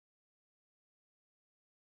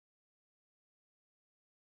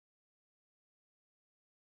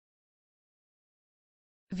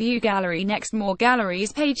View Gallery Next More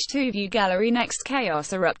galleries Page 2 View Gallery Next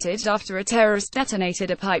Chaos erupted after a terrorist detonated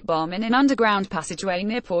a pipe bomb in an underground passageway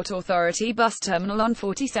near Port Authority bus terminal on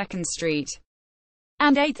 42nd Street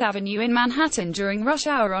and 8th Avenue in Manhattan during rush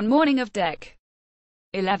hour on morning of Dec.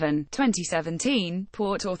 11, 2017,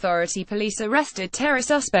 Port Authority police arrested terror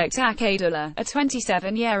suspect Aqaidullah, a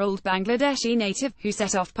 27-year-old Bangladeshi native, who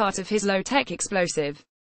set off part of his low-tech explosive.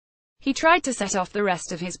 He tried to set off the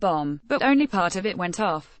rest of his bomb, but only part of it went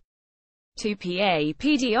off. 2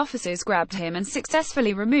 PD officers grabbed him and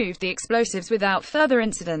successfully removed the explosives without further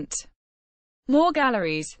incident. More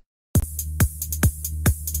galleries.